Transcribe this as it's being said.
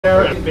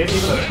there, and maybe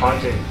even a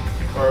taunting.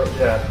 Or,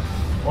 yeah.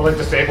 Or like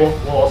disable,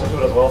 we'll also do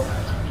it as well.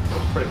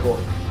 Pretty cool.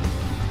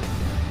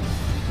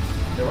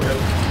 Yeah, we're good.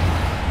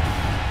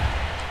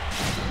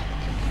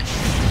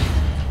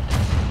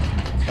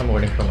 I'm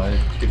waiting for my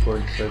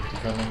keyboard set to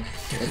come in.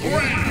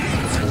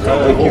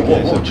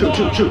 Whoa,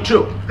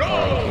 chill.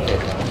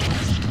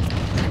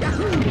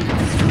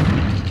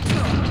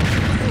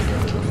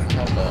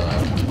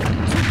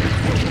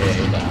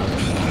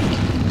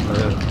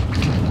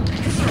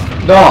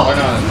 No! Oh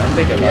no, I'm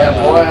thinking about Yeah,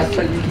 boy, that's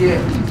what you get.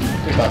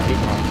 Think about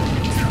Pokemon.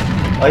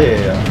 Oh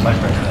yeah, my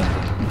friend.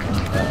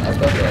 I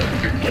thought that.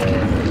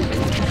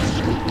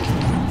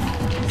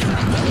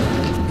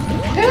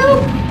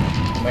 Help!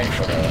 I'm waiting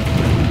for that.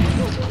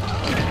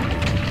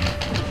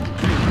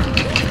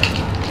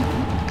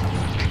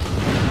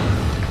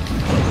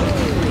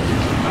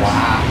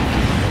 Wow.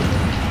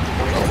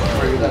 Oh,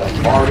 that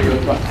Mario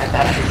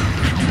attack.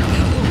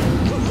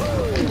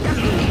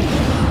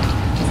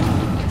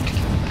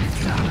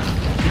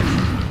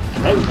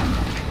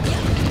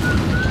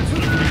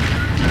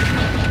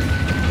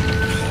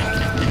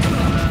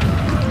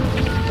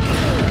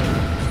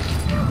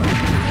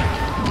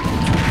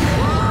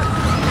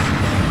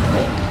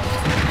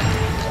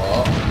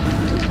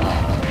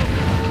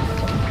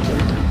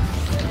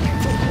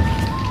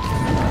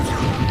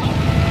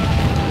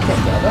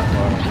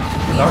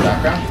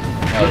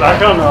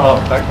 Background?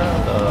 Background?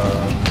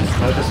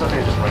 Just, I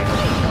think just right now.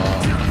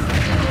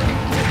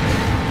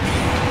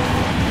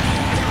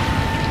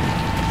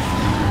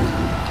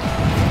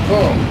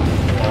 Boom.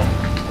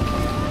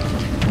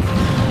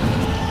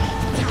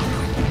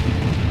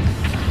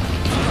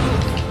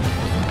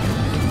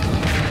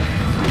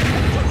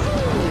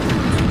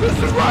 This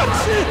is right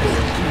shit!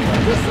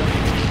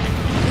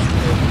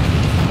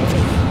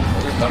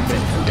 Is there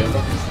something to give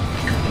them?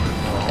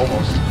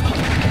 Almost.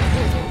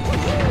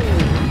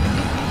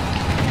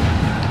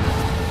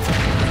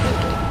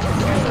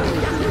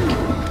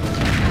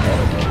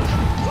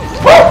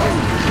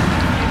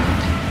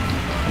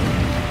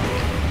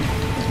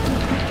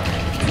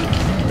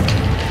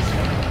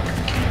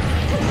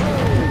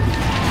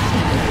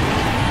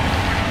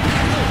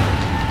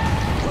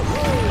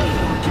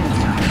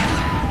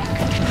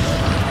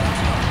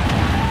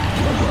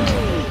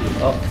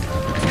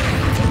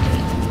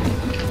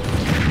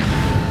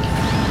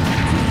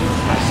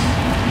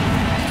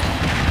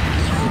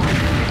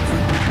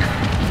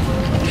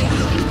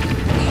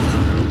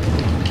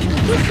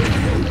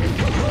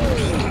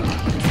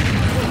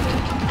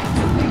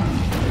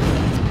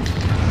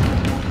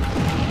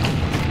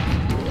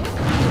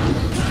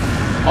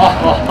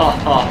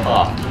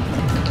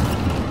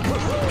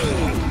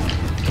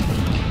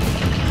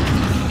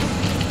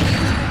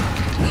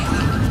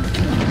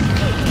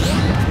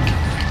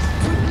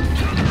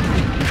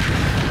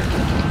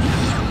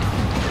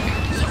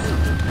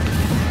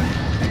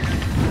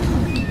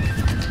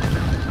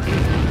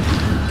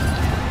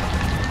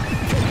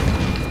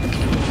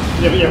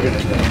 Yeah, we're good.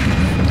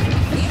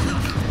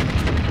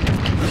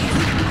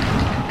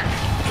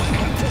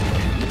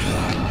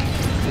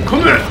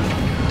 Come here!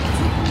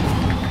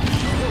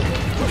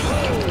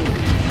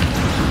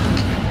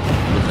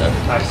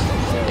 Nice.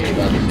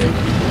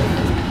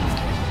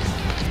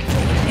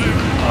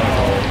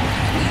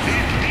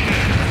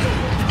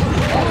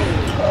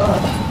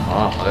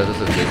 Oh, this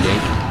is a good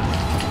game.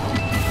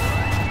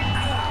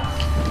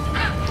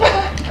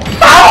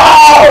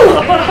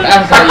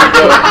 That's how you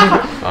do it.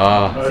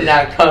 See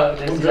that cut?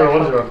 This is 1-0.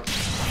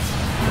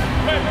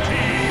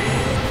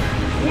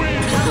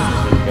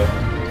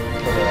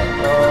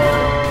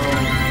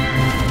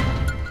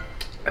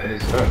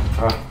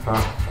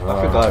 I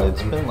forgot,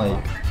 it's been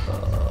like...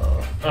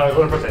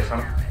 Go for 6,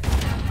 huh?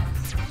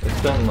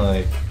 It's been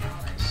like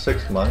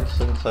 6 months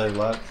since I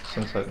left,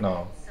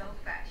 no.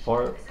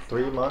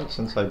 3 months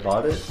since I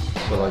bought it,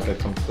 so like I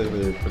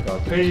completely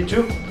forgot. Page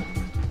 2?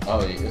 Oh,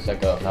 it's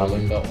like a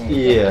full belt one?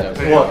 Yeah,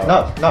 well,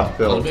 not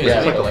built. Yeah,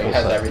 it's like a like full it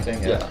has set.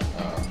 everything? Yeah.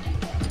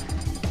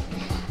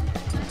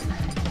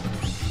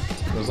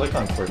 It was like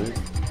on 40.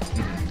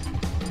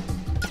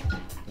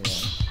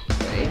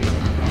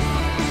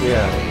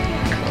 Yeah.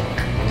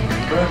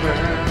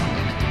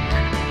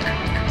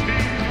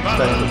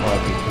 Spend the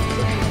deposit.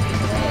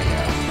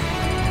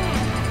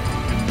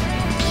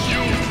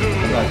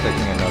 I'm not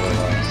taking another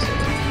loss.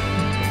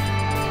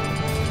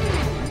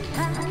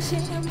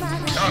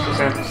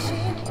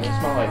 I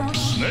smell like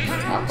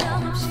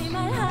alcohol.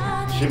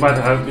 She might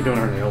have be doing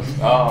her nails.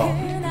 Oh.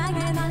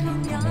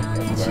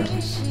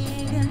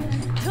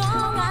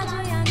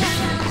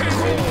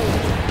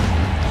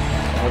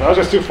 Oh, that was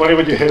just too funny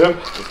when you hit him.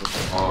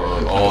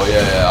 Oh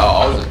yeah, I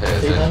was just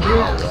paying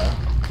attention.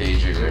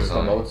 Pages or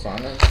something. Notes on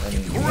it. And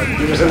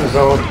You're just in the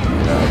zone.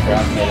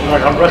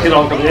 Like, I'm wrecking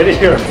on the idiot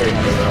here.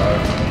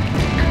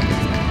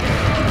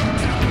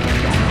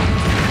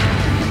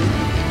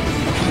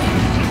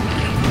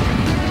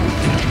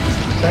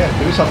 Sam,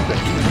 do something.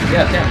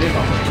 yeah, Sam, do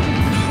something.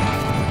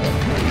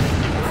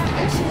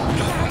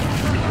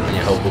 When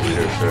you help a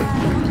leader, sure.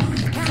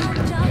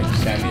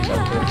 Sammy's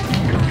up there.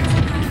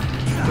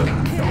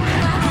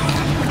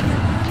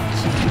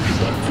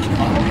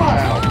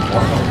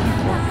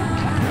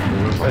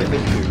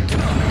 hit you.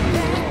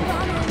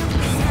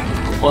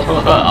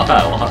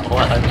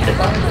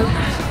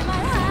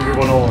 3,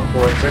 1, 0,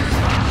 4,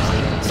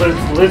 6. So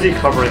it's Lizzie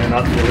covering and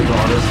not the original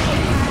artist.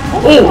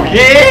 Oh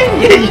yeah,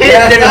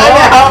 Yeah,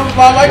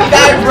 why you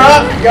die, bro?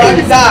 Yo,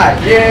 you die.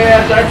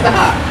 Yeah, start to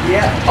hot.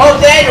 Yeah. Oh,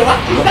 Daniel, why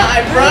you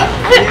die, bro?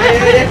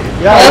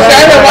 Yeah. Oh,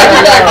 Daniel, why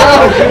you die,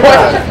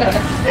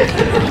 bro?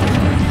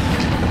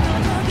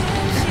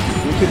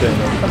 You too,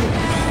 Daniel.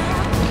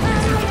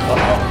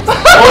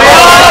 Oh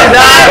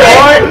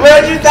yeah,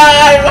 Where'd you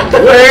die?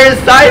 where's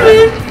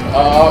Simon?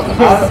 Oh,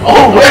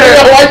 Where?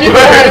 why'd you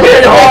die?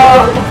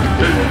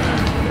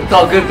 It's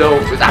all good though,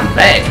 cause I'm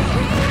back.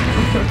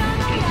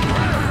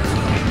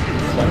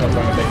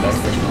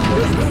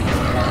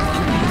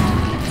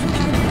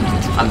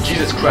 I'm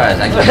Jesus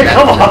Christ. I can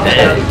Come on,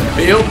 man.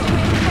 Feel?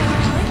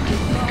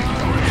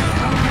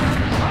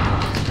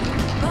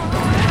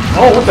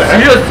 Oh, what the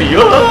heck? See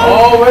ya.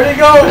 Oh, where'd he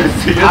go?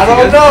 See ya, I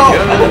don't see ya,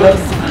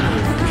 know.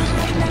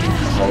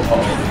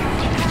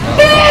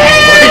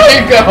 Where did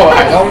he go?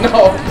 I don't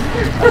know.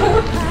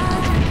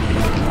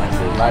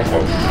 Nice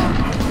one.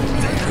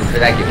 Where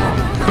did I get from?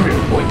 Come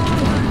here, boy.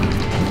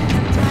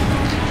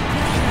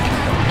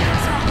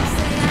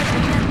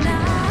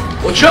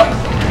 What's up?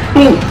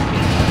 Boom.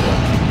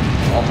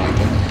 Oh my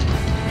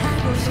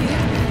goodness.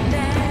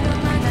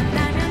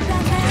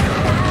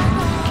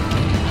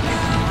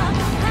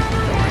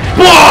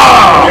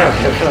 Yeah,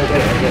 I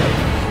get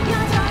it.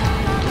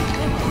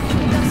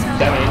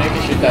 Damn it, you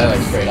can shoot that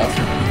like straight up.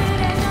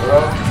 Bro?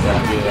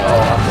 Yeah, do that.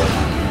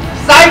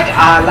 Oh, psych!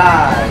 I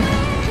lied!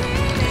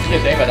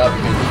 Just aim it up,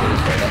 you can shoot it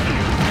straight up.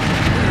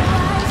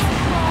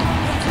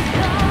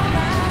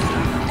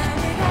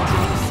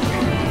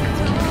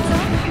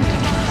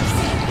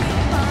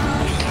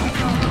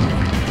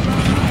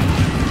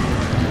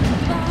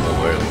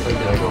 Where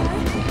did I go?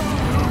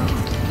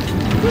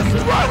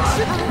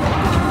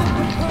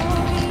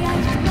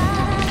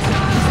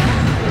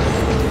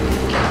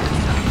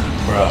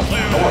 Bro,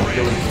 I want to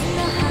kill you.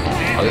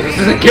 Oh, this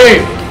is a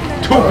game.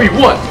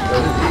 2v1.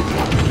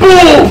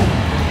 Boom!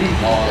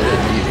 Oh, it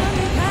is easy.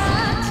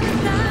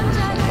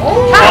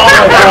 Oh my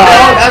god!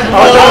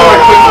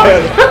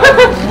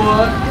 That's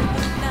what?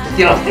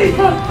 Get off stage.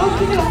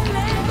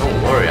 Don't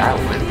worry, I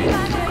will be.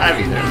 I'll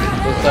be there.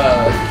 Let's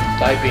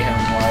dive him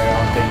while you're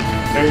on stage.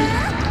 Hey,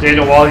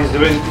 Daniel, while he's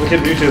doing, look at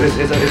Mewtwo,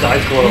 his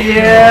eyes glow.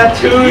 Yeah,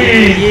 2v.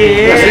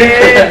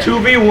 Yeah,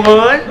 2v1.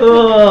 That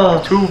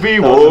was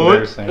 2v1.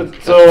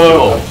 embarrassing. So,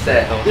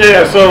 Set.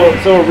 yeah, so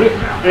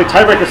the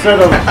tiebreaker set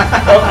of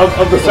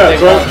the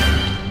set, right?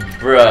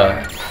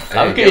 Bruh.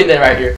 I'm getting that right here.